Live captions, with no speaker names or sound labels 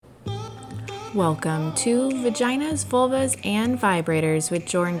Welcome to Vaginas, Vulvas, and Vibrators with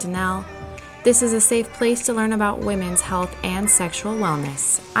Jordan Donnell. This is a safe place to learn about women's health and sexual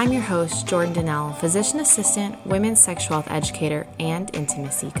wellness. I'm your host, Jordan Donnell, physician assistant, women's sexual health educator, and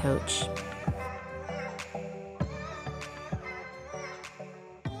intimacy coach.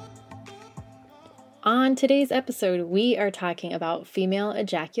 On today's episode, we are talking about female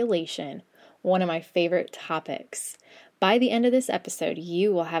ejaculation, one of my favorite topics. By the end of this episode,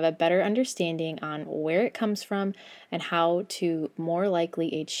 you will have a better understanding on where it comes from and how to more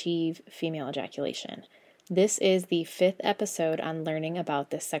likely achieve female ejaculation. This is the 5th episode on learning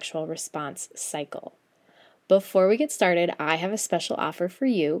about the sexual response cycle. Before we get started, I have a special offer for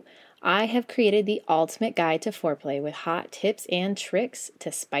you. I have created the ultimate guide to foreplay with hot tips and tricks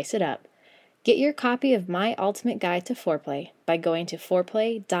to spice it up. Get your copy of my ultimate guide to foreplay by going to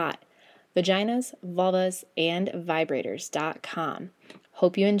foreplay.vaginasvulvasandvibrators.com.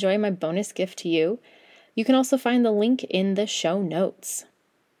 Hope you enjoy my bonus gift to you. You can also find the link in the show notes.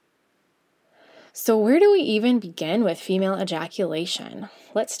 So where do we even begin with female ejaculation?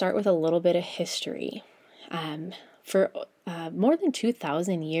 Let's start with a little bit of history. For more than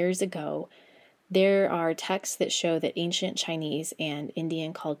 2,000 years ago, there are texts that show that ancient Chinese and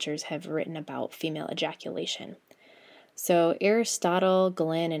Indian cultures have written about female ejaculation. So Aristotle,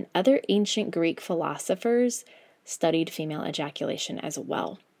 Galen, and other ancient Greek philosophers studied female ejaculation as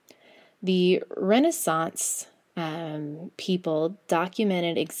well. The Renaissance people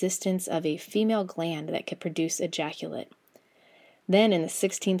documented existence of a female gland that could produce ejaculate. Then in the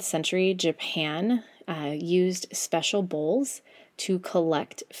 16th century, Japan used special bowls to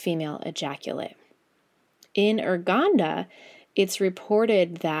collect female ejaculate. In Uganda, it's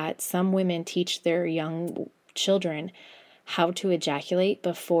reported that some women teach their young children how to ejaculate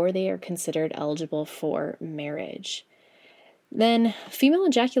before they are considered eligible for marriage. Then female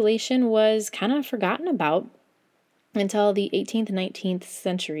ejaculation was kind of forgotten about until the 18th and 19th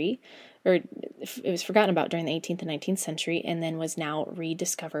century, or it was forgotten about during the 18th and 19th century, and then was now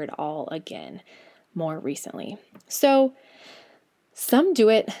rediscovered all again more recently. So some do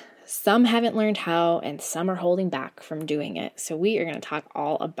it, some haven't learned how, and some are holding back from doing it. So we are going to talk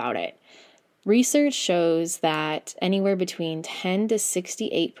all about it. Research shows that anywhere between 10 to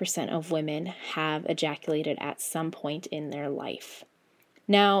 68% of women have ejaculated at some point in their life.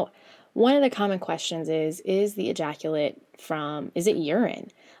 Now, one of the common questions is the ejaculate is it urine?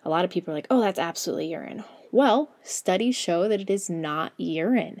 A lot of people are like, oh, that's absolutely urine. Well, studies show that it is not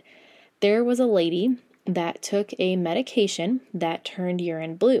urine. There was a lady that took a medication that turned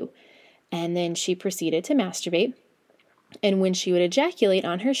urine blue, and then she proceeded to masturbate, and when she would ejaculate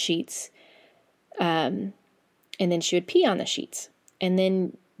on her sheets, and then she would pee on the sheets, and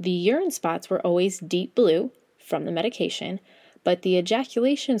then the urine spots were always deep blue from the medication, but the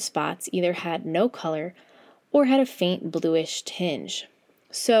ejaculation spots either had no color or had a faint bluish tinge.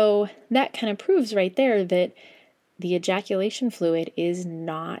 So that kind of proves right there that the ejaculation fluid is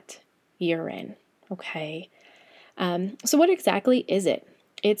not urine. Okay. So what exactly is it?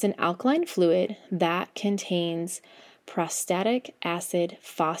 It's an alkaline fluid that contains prostatic acid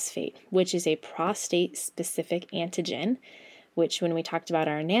phosphate, which is a prostate-specific antigen, which when we talked about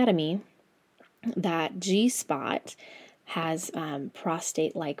our anatomy, that G-spot has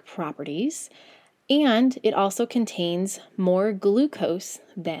prostate-like properties, and it also contains more glucose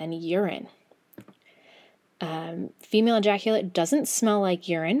than urine. Female ejaculate doesn't smell like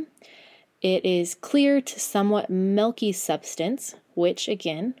urine. It is clear to somewhat milky substance, which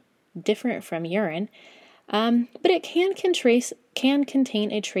again, different from urine, but it can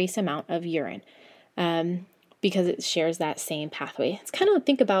contain a trace amount of urine because it shares that same pathway. It's kind of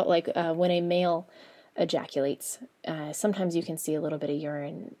think about like when a male ejaculates. Sometimes you can see a little bit of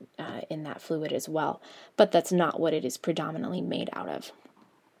urine in that fluid as well, but that's not what it is predominantly made out of.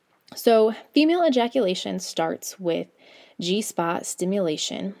 So female ejaculation starts with G-spot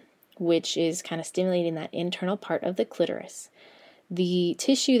stimulation, which is kind of stimulating that internal part of the clitoris. The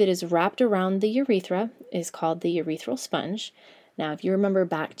tissue that is wrapped around the urethra is called the urethral sponge. Now, if you remember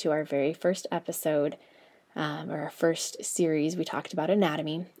back to our very first episode, or our first series, we talked about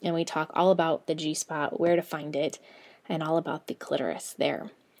anatomy, and we talk all about the G-spot, where to find it, and all about the clitoris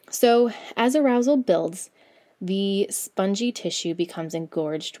there. So, as arousal builds, the spongy tissue becomes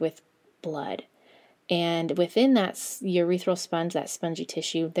engorged with blood. And within that urethral sponge, that spongy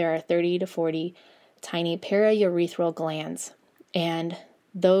tissue, there are 30 to 40 tiny paraurethral glands. And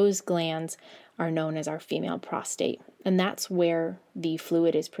those glands are known as our female prostate. And that's where the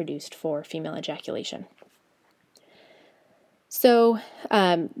fluid is produced for female ejaculation. So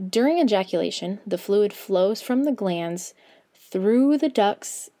during ejaculation, the fluid flows from the glands through the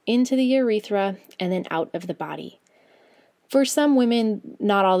ducts into the urethra and then out of the body. For some women,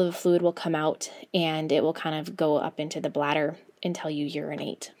 not all of the fluid will come out and it will kind of go up into the bladder until you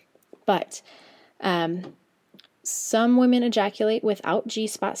urinate. But some women ejaculate without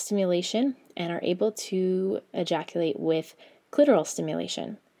G-spot stimulation and are able to ejaculate with clitoral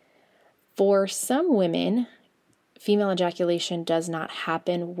stimulation. For some women, female ejaculation does not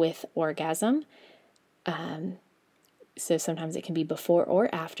happen with orgasm. So sometimes it can be before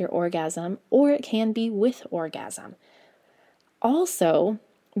or after orgasm, or it can be with orgasm. Also,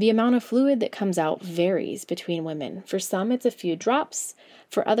 the amount of fluid that comes out varies between women. For some, it's a few drops.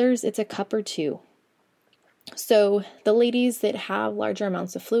 For others, it's a cup or two. So the ladies that have larger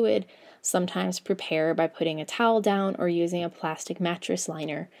amounts of fluid sometimes prepare by putting a towel down or using a plastic mattress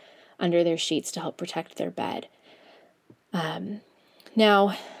liner under their sheets to help protect their bed.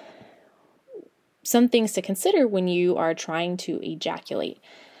 Now, some things to consider when you are trying to ejaculate.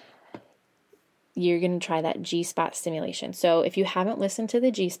 You're going to try that G-spot stimulation. So if you haven't listened to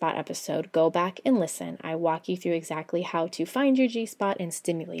the G-spot episode, go back and listen. I walk you through exactly how to find your G-spot and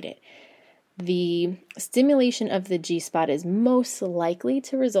stimulate it. The stimulation of the G-spot is most likely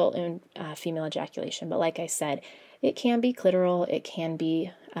to result in female ejaculation. But like I said, it can be clitoral. It can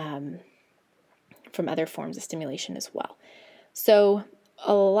be from other forms of stimulation as well. So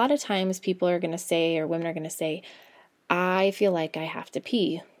a lot of times people are going to say, or women are going to say, I feel like I have to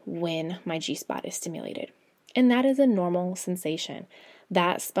pee when my G-spot is stimulated. And that is a normal sensation.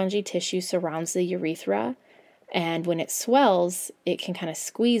 That spongy tissue surrounds the urethra, and when it swells, it can kind of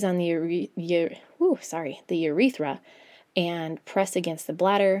squeeze on the urethra and press against the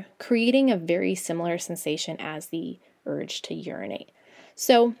bladder, creating a very similar sensation as the urge to urinate.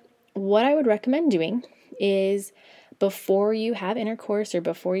 So what I would recommend doing is before you have intercourse or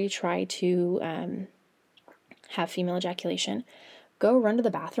before you try to have female ejaculation, go run to the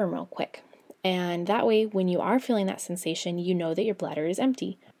bathroom real quick. And that way, when you are feeling that sensation, you know that your bladder is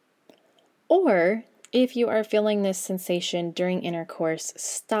empty. Or if you are feeling this sensation during intercourse,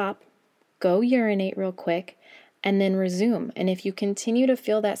 stop, go urinate real quick, and then resume. And if you continue to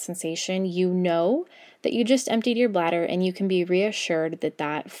feel that sensation, you know that you just emptied your bladder, and you can be reassured that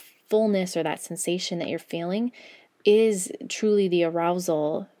that fullness or that sensation that you're feeling is truly the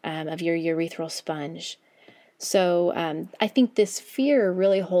arousal of your urethral sponge. So I think this fear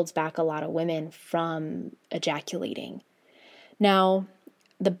really holds back a lot of women from ejaculating. Now,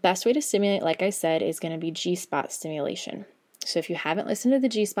 the best way to stimulate, like I said, is going to be G-spot stimulation. So if you haven't listened to the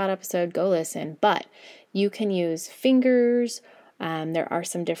G-spot episode, go listen. But you can use fingers. There are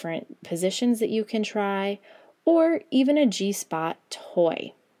some different positions that you can try, or even a G-spot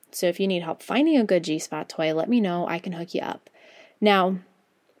toy. So if you need help finding a good G-spot toy, let me know. I can hook you up. Now,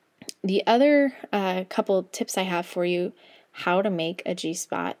 the other couple tips I have for you, how to make a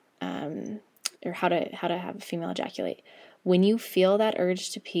G-spot, or how to have a female ejaculate. When you feel that urge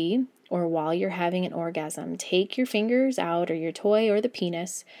to pee, or while you're having an orgasm, take your fingers out, or your toy, or the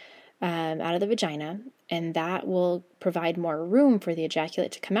penis out of the vagina, and that will provide more room for the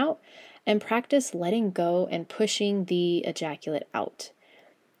ejaculate to come out, and practice letting go and pushing the ejaculate out.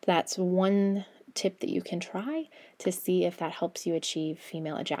 That's one tip that you can try to see if that helps you achieve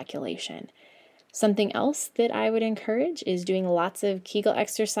female ejaculation. Something else that I would encourage is doing lots of Kegel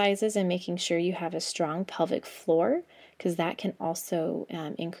exercises and making sure you have a strong pelvic floor, because that can also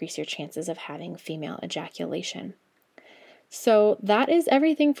increase your chances of having female ejaculation. So that is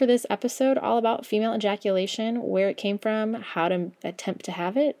everything for this episode, all about female ejaculation, where it came from, how to attempt to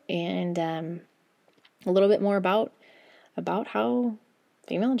have it, and a little bit more about how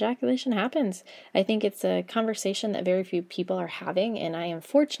female ejaculation happens. I think it's a conversation that very few people are having, and I am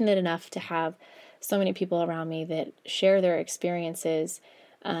fortunate enough to have so many people around me that share their experiences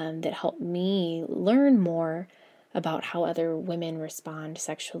that help me learn more about how other women respond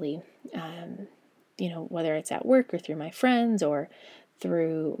sexually, whether it's at work or through my friends or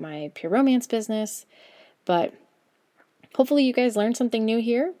through my Pure Romance business. But hopefully you guys learned something new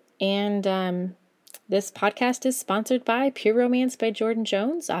here, and this podcast is sponsored by Pure Romance by Jordan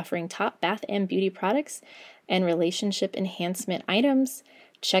Jones, offering top bath and beauty products and relationship enhancement items.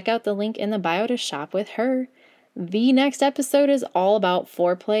 Check out the link in the bio to shop with her. The next episode is all about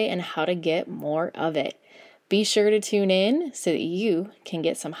foreplay and how to get more of it. Be sure to tune in so that you can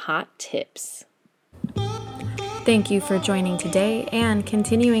get some hot tips. Thank you for joining today and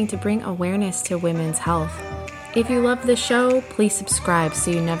continuing to bring awareness to women's health. If you love the show, please subscribe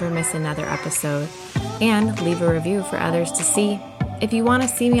so you never miss another episode, and leave a review for others to see. If you want to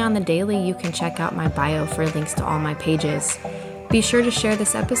see me on the daily, you can check out my bio for links to all my pages. Be sure to share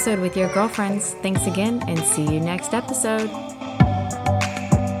this episode with your girlfriends. Thanks again, and see you next episode.